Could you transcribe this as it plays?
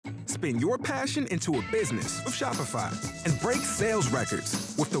spin your passion into a business with Shopify and break sales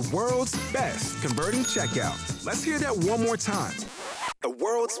records with the world's best converting checkout. Let's hear that one more time. The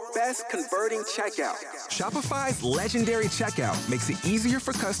world's best converting checkout. Shopify's legendary checkout makes it easier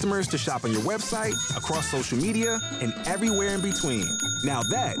for customers to shop on your website, across social media, and everywhere in between. Now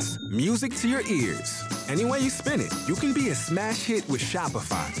that's music to your ears. Any way you spin it, you can be a smash hit with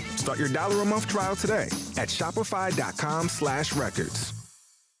Shopify. Start your $1 a month trial today at shopify.com/records.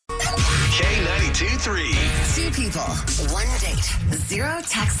 K92-3. Two people, one date, 0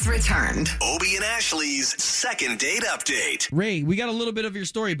 texts returned. Obie and Ashley's second date update. Ray, we got a little bit of your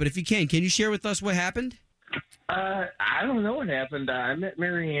story, but if you can you share with us what happened? I don't know what happened. I met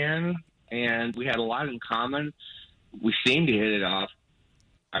Maryanne, and we had a lot in common. We seemed to hit it off.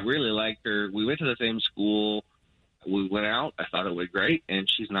 I really liked her. We went to the same school. We went out. I thought it went great, and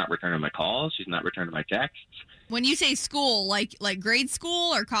she's not returning my calls. She's not returning my texts. When you say school, like grade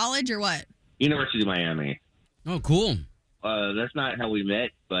school or college or what? University of Miami. Oh, cool. That's not how we met,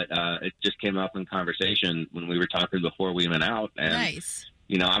 but it just came up in conversation when we were talking before we went out. And, nice.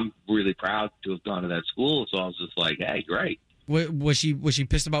 You know, I'm really proud to have gone to that school, so I was just like, hey, great. Was she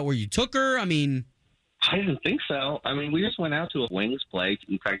pissed about where you took her? I mean... I didn't think so. I mean, we just went out to a wings place.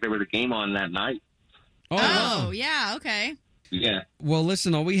 In fact, there was a game on that night. Oh, yeah, okay. Yeah. Well,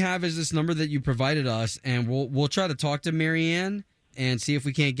 listen, all we have is this number that you provided us, and we'll try to talk to Maryanne and see if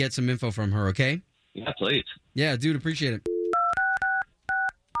we can't get some info from her, okay? Yeah, please. Yeah, dude, appreciate it.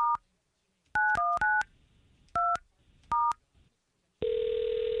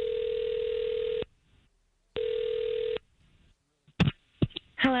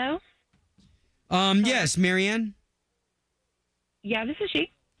 Hello? Yes, Maryanne? Yeah, this is she.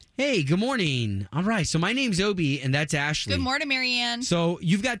 Hey, good morning. All right, so my name's Obie, and that's Ashley. Good morning, Maryanne. So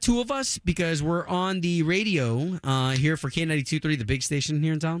you've got two of us because we're on the radio here for K92.3, the big station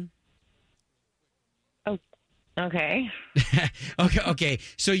here in town. Oh, okay. Okay.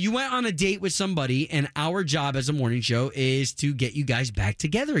 So you went on a date with somebody, and our job as a morning show is to get you guys back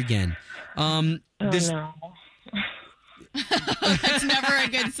together again. No. That's never a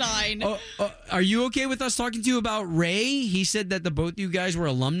good sign. Are you okay with us talking to you about Ray? He said that the both of you guys were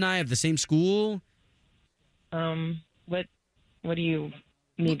alumni of the same school. What do you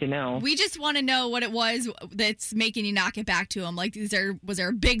need to know? We just want to know what it was that's making you not get back to him. Like, was there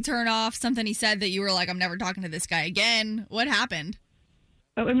a big turnoff? Something he said that you were like, I'm never talking to this guy again. What happened?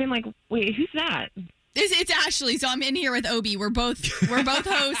 Oh, I mean, like, wait, who's that? It's Ashley, so I'm in here with Obie. We're both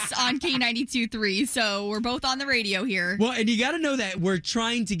hosts on K92.3, so we're both on the radio here. Well, and you got to know that we're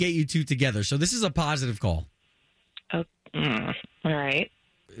trying to get you two together, so this is a positive call. Oh, all right.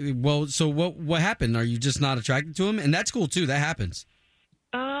 Well, so what happened? Are you just not attracted to him? And that's cool too. That happens.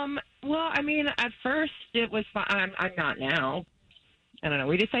 Well, I mean, at first it was fine. I'm not now. I don't know.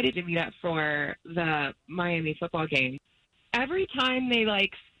 We decided to meet up for the Miami football game. Every time they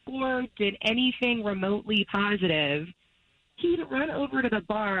or did anything remotely positive, he'd run over to the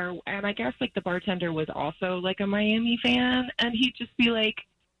bar, and I guess the bartender was also a Miami fan, and he'd just be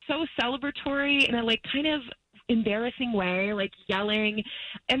so celebratory in a kind of embarrassing way, yelling,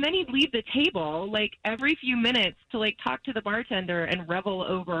 and then he'd leave the table every few minutes to talk to the bartender and revel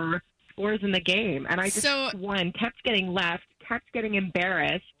over scores in the game. And I just kept getting left, kept getting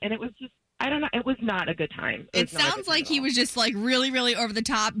embarrassed, and it was just, I don't know. It was not a good time. It sounds like he was just really, really over the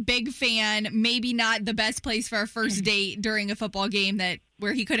top, big fan, maybe not the best place for a first date during a football game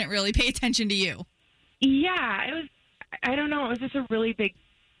where he couldn't really pay attention to you. Yeah, it was, I don't know. It was just a really big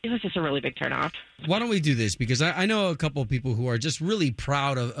turnoff. Why don't we do this? Because I know a couple of people who are just really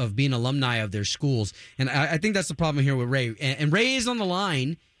proud of being alumni of their schools. And I think that's the problem here with Ray. And Ray is on the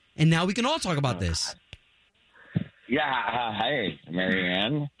line, and now we can all talk about this. Yeah, hey,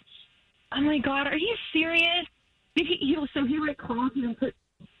 Maryanne. Oh my God, are you serious? Did he called you and put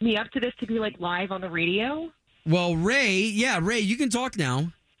me up to this to be live on the radio? Well, Ray, you can talk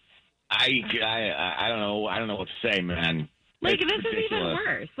now. I don't know. I don't know what to say, man. This is even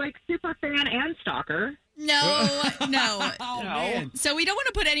worse. Super fan and stalker. No. Oh, man. So we don't want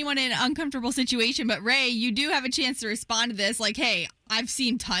to put anyone in an uncomfortable situation, but Ray, you do have a chance to respond to this. Hey, I've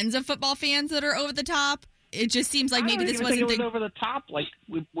seen tons of football fans that are over the top. It just seems like maybe this wasn't think it was over the top.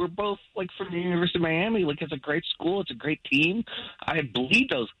 We're both from the University of Miami. It's a great school. It's a great team. I bleed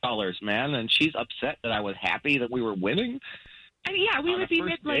those colors, man. And she's upset that I was happy that we were winning. I mean, yeah, we would be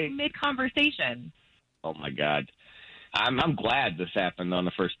mid conversation. Oh my God, I'm glad this happened on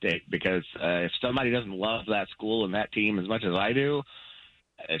the first date because if somebody doesn't love that school and that team as much as I do,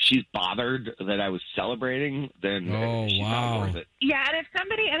 if she's bothered that I was celebrating, then she's not worth it. Yeah, and if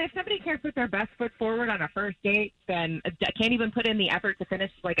somebody can't put their best foot forward on a first date, then can't even put in the effort to finish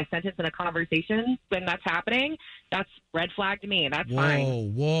like a sentence in a conversation when that's happening, that's red flag to me. That's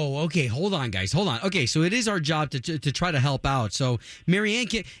fine. Whoa. Okay, hold on, guys. Hold on. Okay, so it is our job to try to help out. So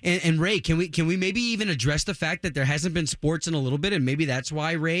Maryanne and Ray, can we maybe even address the fact that there hasn't been sports in a little bit, and maybe that's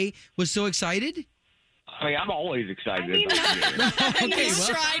why Ray was so excited? I mean, I'm always excited about it. Nice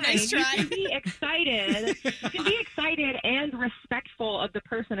try. You can be excited and respectful of the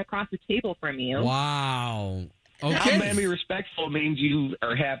person across the table from you. Wow. Okay. How can be respectful means you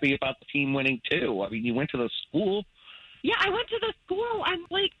are happy about the team winning too. I mean, you went to the school. Yeah, I went to the school. I'm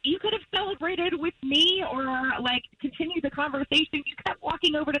like, you could have celebrated with me or like continued the conversation. You kept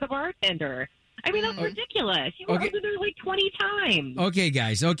walking over to the bartender. I mean, that's ridiculous. You were over there like 20 times. Okay,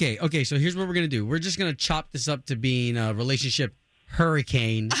 guys. Okay. So here's what we're going to do. We're just going to chop this up to being a relationship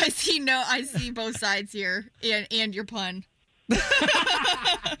hurricane. I see both sides here and your pun.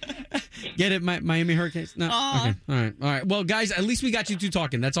 Get it, Miami Hurricanes? No? Okay. All right. Well, guys, at least we got you two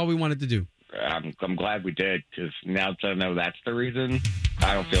talking. That's all we wanted to do. I'm glad we did, because now that I know that's the reason,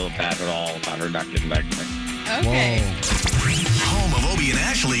 I don't feel bad at all about her not getting back to me. Okay. Whoa. Home of Obie and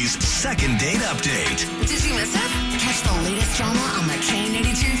Ashley's second date update. Did you miss it? Catch the latest drama on the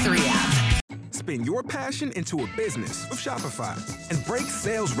K82-3 app. Spin your passion into a business with Shopify and break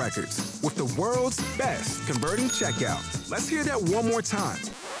sales records with the world's best converting checkout. Let's hear that one more time.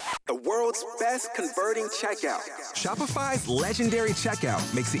 The world's best converting checkout. Shopify's legendary checkout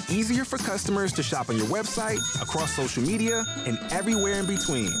makes it easier for customers to shop on your website, across social media, and everywhere in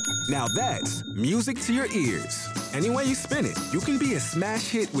between. Now that's music to your ears. Any way you spin it, you can be a smash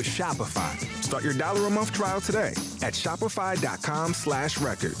hit with Shopify. Start your $1 a month trial today at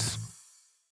shopify.com/records.